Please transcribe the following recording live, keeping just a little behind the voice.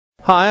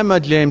Hi, I'm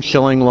James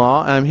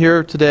Shillinglaw. I'm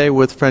here today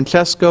with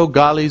Francesco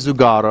Galli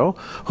Zugaro,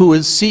 who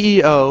is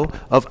CEO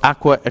of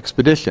Aqua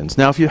Expeditions.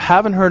 Now, if you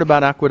haven't heard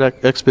about Aqua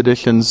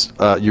Expeditions,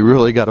 you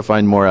really got to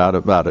find more out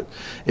about it.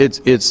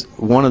 It's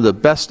one of the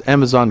best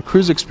Amazon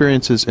cruise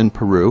experiences in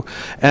Peru.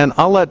 And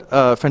I'll let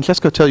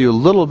Francesco tell you a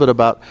little bit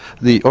about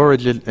the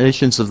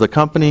originations of the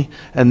company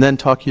and then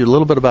talk to you a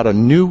little bit about a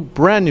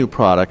brand new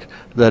product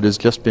that is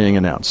just being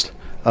announced.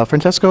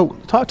 Francesco,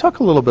 talk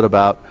a little bit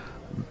about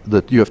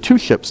that. You have two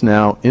ships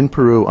now in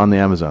Peru on the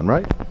Amazon,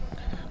 right?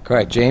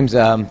 Correct, James.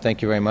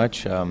 Thank you very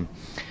much.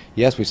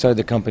 Yes, we started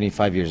the company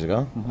 5 years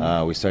ago.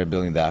 We started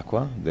building the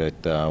Aqua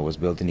that was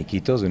built in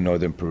Iquitos in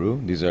northern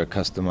Peru. These are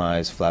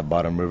customized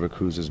flat-bottom river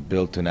cruisers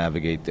built to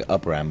navigate the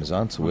upper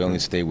Amazon, so we only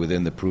stay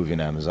within the Peruvian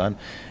Amazon.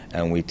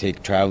 And we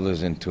take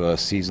travelers into a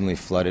seasonally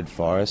flooded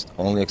forest,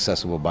 only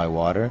accessible by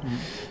water,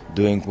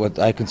 doing what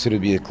I consider to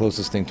be the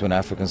closest thing to an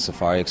African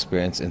safari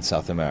experience in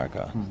South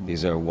America.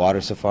 These are water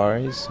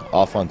safaris,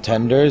 off on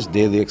tenders,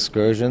 daily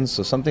excursions,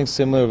 so something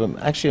similar,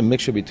 actually a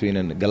mixture between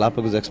a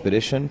Galapagos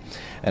expedition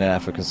and an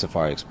African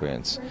safari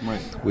experience. Right.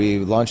 We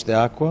launched the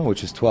Aqua,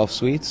 which is 12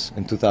 suites,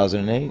 in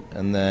 2008,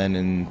 and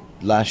then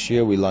last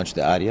year we launched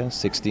the Aria,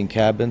 16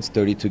 cabins,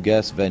 32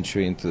 guests,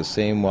 venturing into the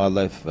same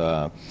wildlife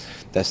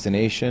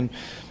destination.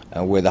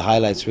 Where the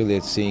highlights really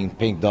are seeing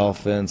pink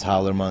dolphins,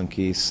 howler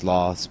monkeys,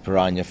 sloths,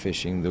 piranha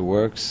fishing, the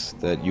works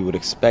that you would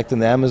expect in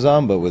the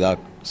Amazon, but without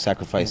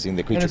sacrificing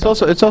the creature.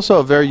 And it's also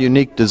a very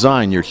unique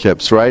design, your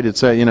ships, right?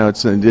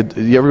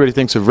 Everybody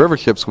thinks of river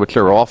ships, which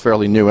are all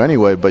fairly new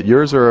anyway, but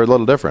yours are a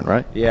little different,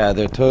 right? Yeah,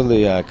 they're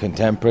totally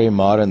contemporary,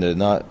 modern. They're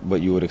not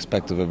what you would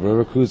expect of a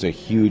river cruise. They're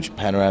huge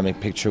panoramic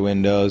picture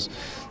windows.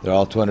 They're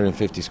all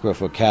 250 square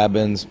foot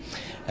cabins,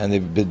 and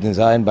they've been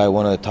designed by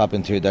one of the top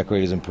interior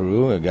decorators in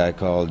Peru, a guy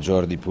called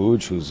Jordi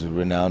Puig, who's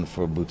renowned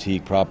for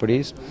boutique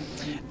properties.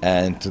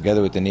 And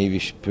together with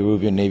the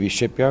Peruvian Navy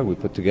shipyard, we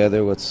put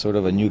together what's sort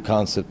of a new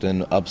concept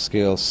in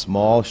upscale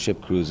small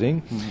ship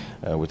cruising.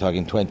 We're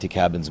talking 20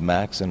 cabins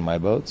max in my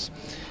boats,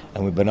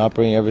 and we've been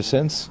operating ever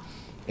since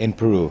in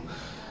Peru.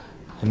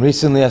 And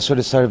recently I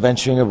started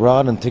venturing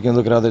abroad and taking a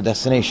look at other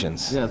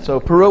destinations. Yeah, so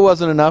Peru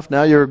wasn't enough.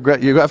 Now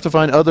you have to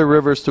find other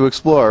rivers to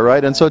explore,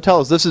 right? And so tell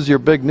us, this is your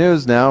big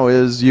news now,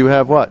 is you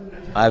have what?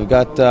 I've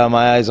got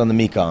my eyes on the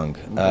Mekong.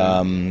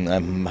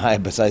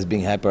 Besides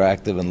being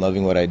hyperactive and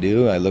loving what I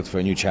do, I looked for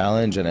a new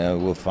challenge, and I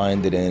will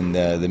find it in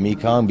the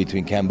Mekong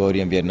between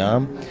Cambodia and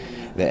Vietnam.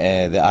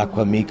 The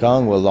Aqua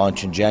Mekong will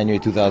launch in January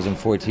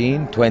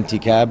 2014, 20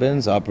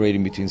 cabins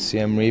operating between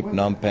Siem Reap,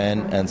 Phnom Penh,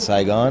 and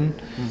Saigon.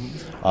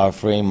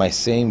 Offering my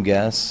same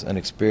guests an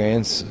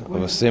experience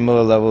of a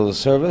similar level of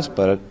service,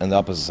 but on the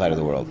opposite side of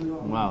the world.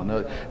 Wow.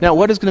 Now,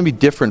 what is going to be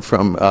different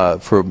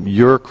from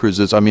your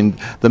cruises? I mean,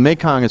 the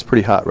Mekong is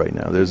pretty hot right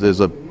now.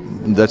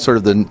 That's sort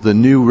of the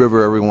new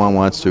river everyone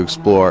wants to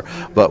explore.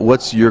 But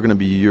what's going to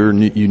be your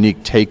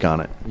unique take on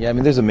it? Yeah, I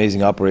mean, there's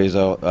amazing operators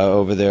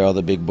over there. All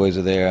the big boys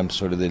are there. I'm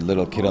sort of the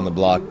little kid on the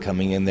block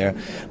coming in there,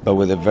 but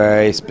with a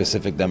very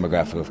specific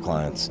demographic of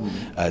clients.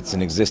 It's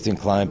an existing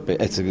client.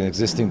 It's an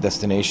existing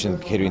destination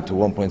catering to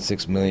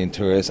 1.6 million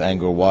tourists.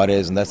 Angkor Wat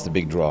is, and that's the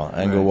big draw.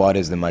 Angkor Wat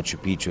is the Machu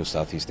Picchu of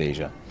Southeast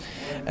Asia.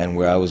 And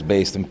where I was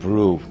based in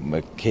Peru,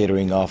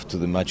 catering off to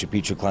the Machu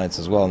Picchu clients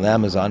as well in the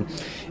Amazon,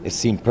 it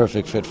seemed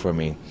perfect fit for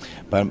me.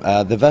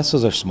 But the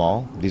vessels are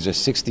small. These are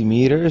 60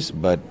 meters,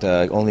 but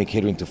only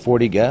catering to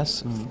 40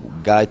 guests.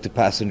 Guide to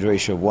passenger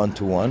ratio of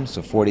 1:1,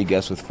 so 40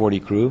 guests with 40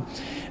 crew.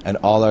 And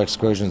all our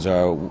excursions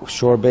are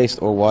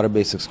shore-based or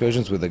water-based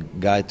excursions with a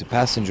guide to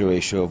passenger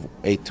ratio of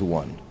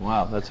 8:1.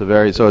 Wow, it's a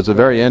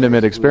very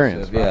intimate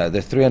experience. Yeah,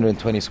 they're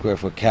 320 square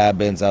foot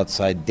cabins,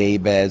 outside day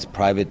beds,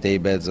 private day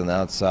beds on the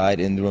outside,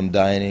 in-room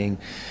dining,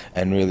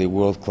 and really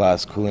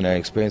world-class culinary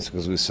experience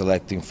because we're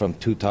selecting from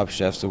 2 top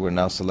chefs that we're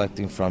now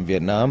selecting from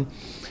Vietnam.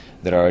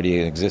 That are already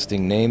an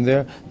existing name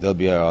there. There'll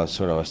be a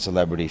sort of a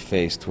celebrity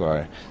face to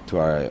our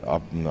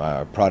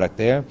product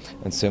there,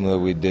 and similar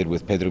we did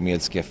with Pedro Miel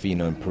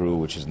Schiaffino in Peru,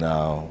 which is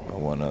now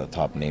one of the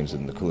top names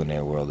in the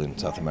culinary world in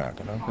South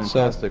America. No?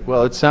 Fantastic.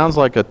 Well, it sounds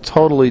like a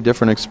totally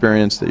different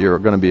experience that you're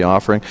going to be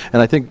offering, and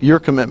I think your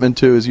commitment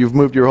to is you've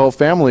moved your whole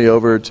family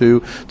over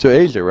to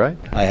Asia, right?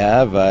 I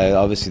have.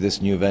 Obviously,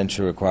 this new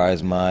venture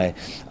requires my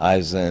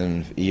eyes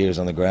and ears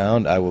on the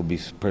ground. I will be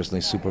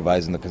personally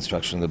supervising the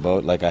construction of the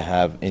boat, like I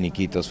have in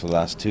Iquitos for the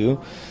last 2.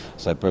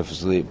 So I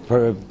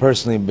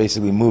personally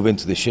basically move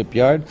into the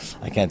shipyard.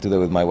 I can't do that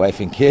with my wife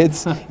and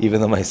kids, even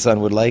though my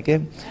son would like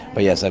it.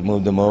 But yes, I've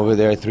moved them over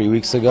there 3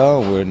 weeks ago.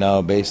 We're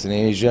now based in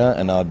Asia,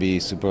 and I'll be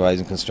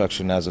supervising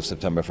construction as of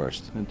September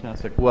 1st.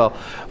 Fantastic. Well,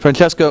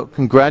 Francesco,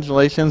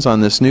 congratulations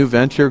on this new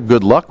venture.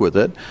 Good luck with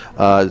it.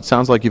 It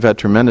sounds like you've had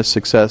tremendous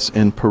success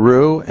in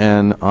Peru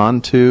and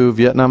on to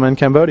Vietnam and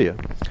Cambodia.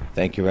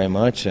 Thank you very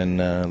much,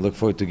 and look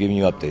forward to giving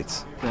you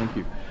updates. Thank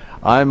you.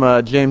 I'm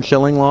James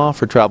Shillinglaw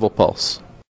for TravelPulse.